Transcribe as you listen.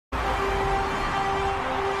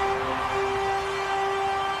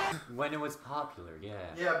When it was popular, yeah.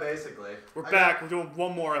 Yeah, basically. We're back. We're doing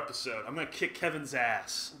one more episode. I'm gonna kick Kevin's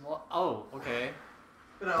ass. Well, oh, okay.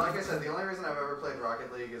 But no, like I said, the only reason I've ever played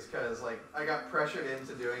Rocket League is because like I got pressured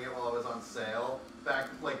into doing it while it was on sale back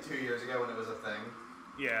like 2 years ago when it was a thing.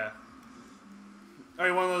 Yeah. Are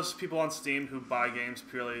you one of those people on Steam who buy games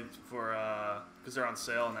purely for because they're on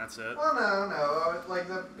sale and that's it? Well, no. Like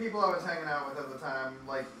the people I was hanging out with at the time,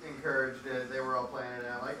 like encouraged it. They were all playing it,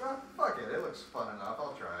 and I'm like, well, fuck it. It looks fun enough.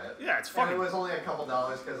 I'll try it. Yeah, it's And fucking. it was only a couple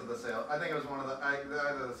dollars because of the sale. I think it was one of the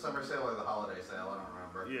either the summer sale or the holiday sale. I don't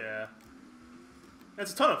remember. Yeah.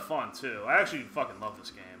 It's a ton of fun too. I actually fucking love this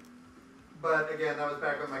game. But again, that was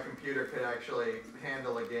back when my computer could actually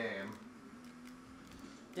handle a game.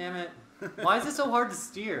 Damn it. Why is it so hard to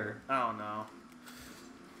steer? I don't know.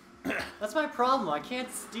 That's my problem. I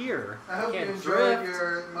can't steer. I hope you can't enjoyed drift.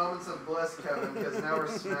 your moments of bliss, Kevin, because now we're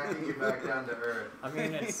smacking you back down to earth. I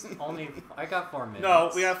mean, it's only... I got 4 minutes.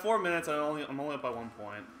 No, we have 4 minutes. I'm only up by 1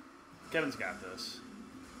 point. Kevin's got this.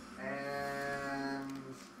 And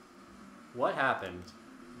What happened?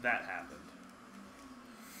 That happened.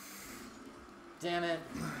 Damn it.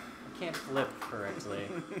 I can't flip correctly.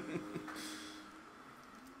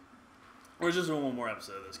 We're just doing one more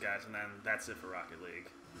episode of this, guys, and then that's it for Rocket League.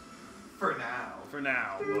 for now. For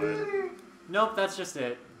now, but... Nope, that's just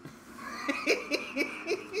it.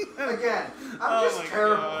 Again, I'm just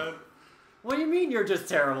terrible. God. What do you mean you're just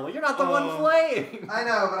terrible? You're not the one playing! I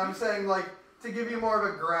know, but I'm saying, like, to give you more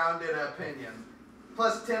of a grounded opinion.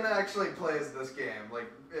 Plus, Tim actually plays this game.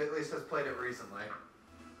 Like, at least has played it recently.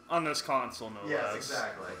 On this console, no Yes, less.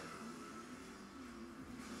 exactly.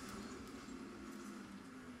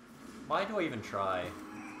 Why do I even try?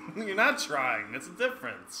 You're not trying. It's a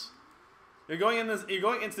difference. You're going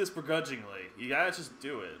into this begrudgingly. You gotta just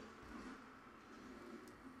do it.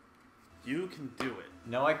 You can do it.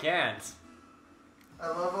 No, I can't. I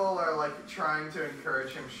love all our, like, trying to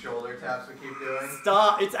encourage him shoulder taps we keep doing.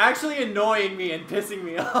 Stop! It's actually annoying me and pissing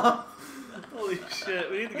me off. Holy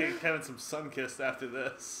shit, we need to get Kevin some Sunkissed after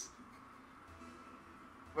this.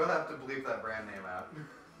 We'll have to bleep that brand name out.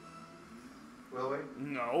 Will we?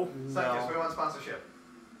 No. Sunkist, we want sponsorship.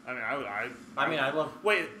 I mean, I love...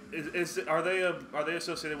 Wait, are they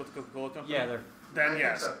associated with the Coca-Cola company? Yeah, they're... Then I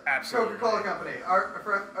yes, think so. absolutely. Coca-Cola Company. Our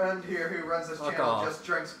friend here who runs this Fuck channel off. just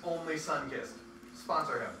drinks only Sunkist.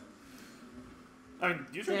 Sponsor him. I mean,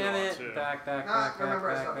 you drink Damn a lot it. too. Back,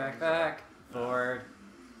 remember I stopped back. Forward.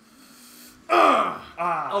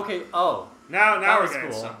 Okay. Oh. Now That we're was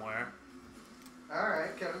getting cool. somewhere.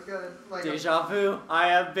 Alright, Kevin's got it. Like, Deja vu. I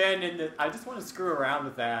have been in the... I just want to screw around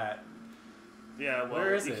with that. Yeah, well,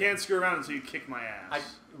 Where is you it? can't screw around until you kick my ass. I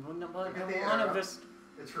Look at the want to arrow. just...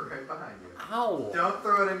 It's right behind you. Ow. Don't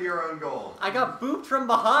throw it into your own goal. I got booped from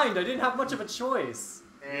behind. I didn't have much of a choice.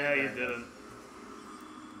 Yeah, you And didn't.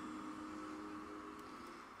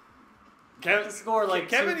 To score like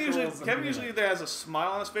Kevin two usually goals in a Kevin minute. usually either has a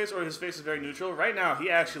smile on his face or his face is very neutral. Right now, he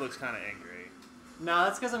actually looks kind of angry. No,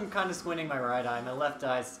 that's because I'm kind of squinting my right eye. My left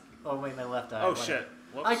eye's... Oh, wait, my left eye. Oh Whatever. shit!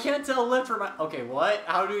 Whoops. I can't tell left from my... Okay, what?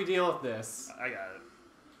 How do we deal with this? I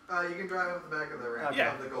got it. you can drive up the back of the ramp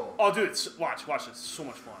Yeah. of the goal. Oh, dude, watch this. It's so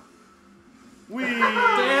much fun. Wee!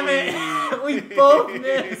 Damn it! We both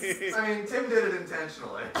missed! I mean, Tim did it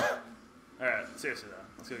intentionally. Alright, seriously though.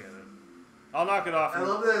 Let's go get it. I'll knock it off. I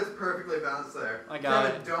love that it's perfectly balanced there. I got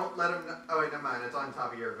Kevin, it. don't let him... Oh, wait, never mind. It's on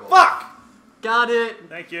top of your goal. Fuck! Got it!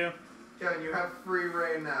 Thank you. Kevin, you have free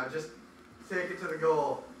reign now. Just take it to the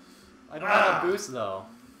goal. I don't have a boost, though.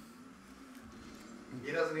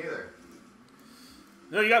 He doesn't either.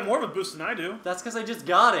 No, you got more of a boost than I do. That's because I just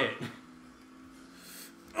got it.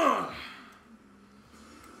 Ugh.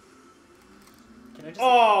 Can I just...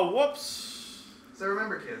 Oh, whoops. So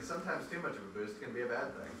remember, kids, sometimes too much of a boost can be a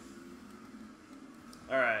bad thing.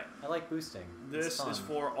 Alright. I like boosting. It's This fun. is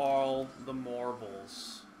for all the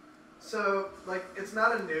marbles. So, like, it's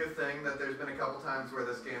not a new thing that there's been a couple times where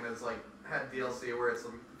this game has, like, had DLC where it's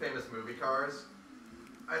some famous movie cars.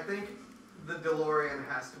 I think the DeLorean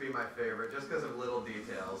has to be my favorite just because of little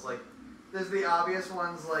details. Like, there's the obvious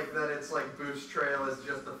ones, like, that it's, like, boost trail is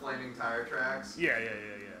just the flaming tire tracks. Yeah.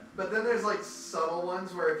 But then there's, like, subtle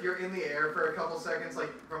ones where if you're in the air for a couple seconds,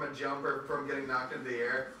 like, from a jump or from getting knocked into the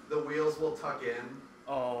air, the wheels will tuck in.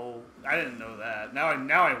 Oh, I didn't know that. Now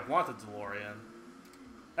I want the DeLorean.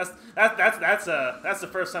 That's the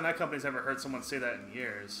first time that company's ever heard someone say that in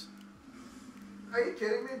years. Are you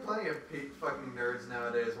kidding me? Plenty of fucking nerds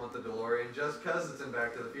nowadays want the DeLorean just because it's in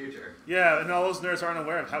Back to the Future. Yeah, and all those nerds aren't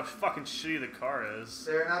aware of how fucking shitty the car is.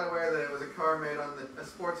 They're not aware that it was a car made on a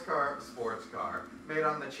sports car, made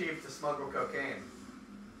on the cheap to smuggle cocaine.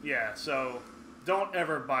 Yeah, so don't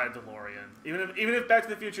ever buy a DeLorean. Even if Back to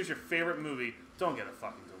the Future is your favorite movie, don't get a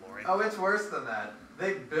fucking DeLorean. Oh, it's worse than that.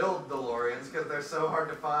 They build DeLoreans because they're so hard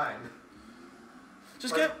to find.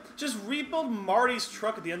 Just rebuild Marty's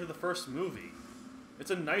truck at the end of the first movie. It's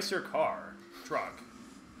a nicer truck.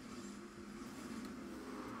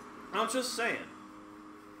 I'm just saying.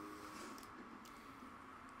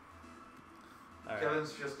 All right.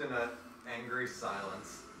 Kevin's just in an angry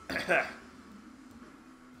silence.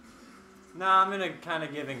 No, I'm gonna kind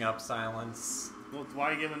of giving up silence. Well,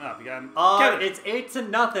 why are you giving up? You got. Kevin, It's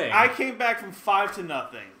 8-0. I came back from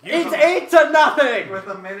 5-0. It's 8-0. With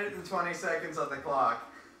 1 minute and 20 seconds on the clock.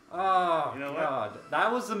 Oh, You know what? God.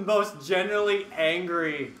 That was the most genuinely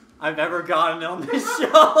angry I've ever gotten on this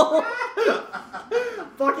show.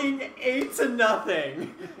 Fucking 8-0.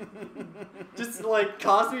 Just, like,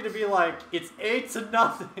 caused me to be like, it's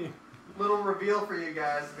 8-0. Little reveal for you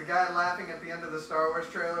guys. The guy laughing at the end of the Star Wars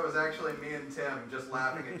trailer was actually me and Tim, just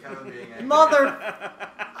laughing at Kevin being angry.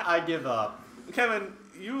 I give up. Kevin,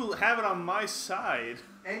 you have it on my side.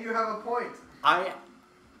 And you have a point.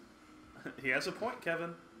 He has a point,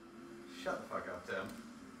 Kevin. Shut the fuck up, Tim.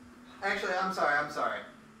 Actually, I'm sorry.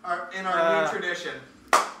 In our new tradition,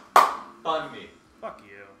 fund me. Fuck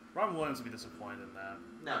you. Robin Williams would be disappointed in that.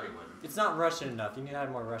 No, he wouldn't. It's not Russian enough. You need to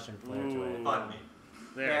add more Russian flair to it. Fund me.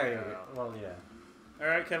 There you you go. Well, yeah. All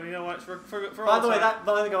right, Kevin. You know what? For By all the way, time-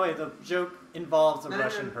 the joke involves a No, no,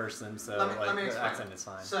 Russian no. person, so Let me the explain. accent is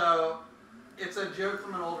fine. So, it's a joke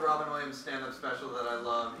from an old Robin Williams stand-up special that I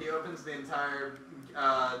love. He opens the entire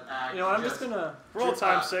act. You know what? I'm just gonna. For all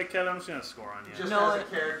time's sake, Kevin, I'm just gonna score on you. Just No, has a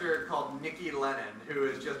character called Nikki Lennon, who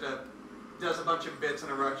is does a bunch of bits in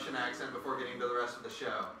a Russian accent before getting to the rest of the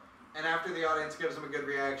show. And after the audience gives him a good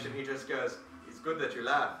reaction, he just goes, "It's good that you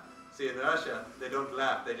laugh. See, in Russia, they don't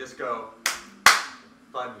laugh. They just go,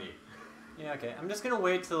 fund me." Yeah, okay. I'm just gonna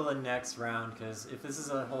wait till the next round, because if this is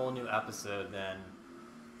a whole new episode, then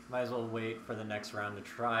might as well wait for the next round to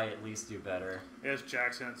try at least do better. Yes,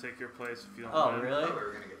 Jack's gonna take your place if you don't. Oh, win. really? I thought we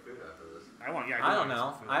were going to get food after this. I don't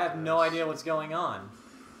know. I have no idea what's going on.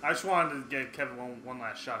 I just wanted to get Kevin one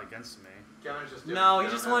last shot against me. Kevin's just doing No, he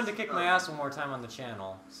donuts. just wanted to kick my ass one more time on the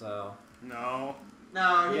channel, so... No.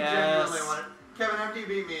 No, he Yes. genuinely wanted... Kevin, after you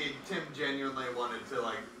beat me, Tim genuinely wanted to,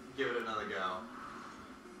 like, give it another go.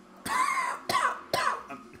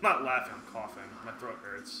 I'm not laughing, I'm coughing. My throat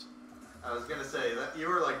hurts. I was going to say, that you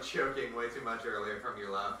were, like, choking way too much earlier from your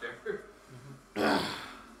laughter.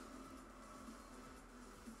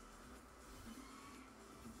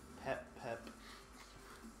 Pep.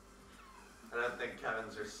 I don't think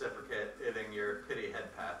Kevin's reciprocating your pity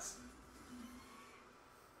head pats.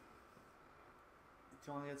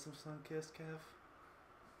 Do you want to get some sun kissed, Kev?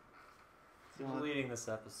 I'm deleting this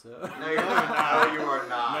episode. No, you're not. No, you are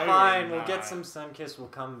not. No, Fine, you're we'll get not. some Sunkiss, we'll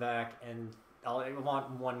come back, and I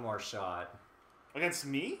want one more shot. Against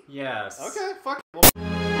me? Yes. Okay, fuck it. Well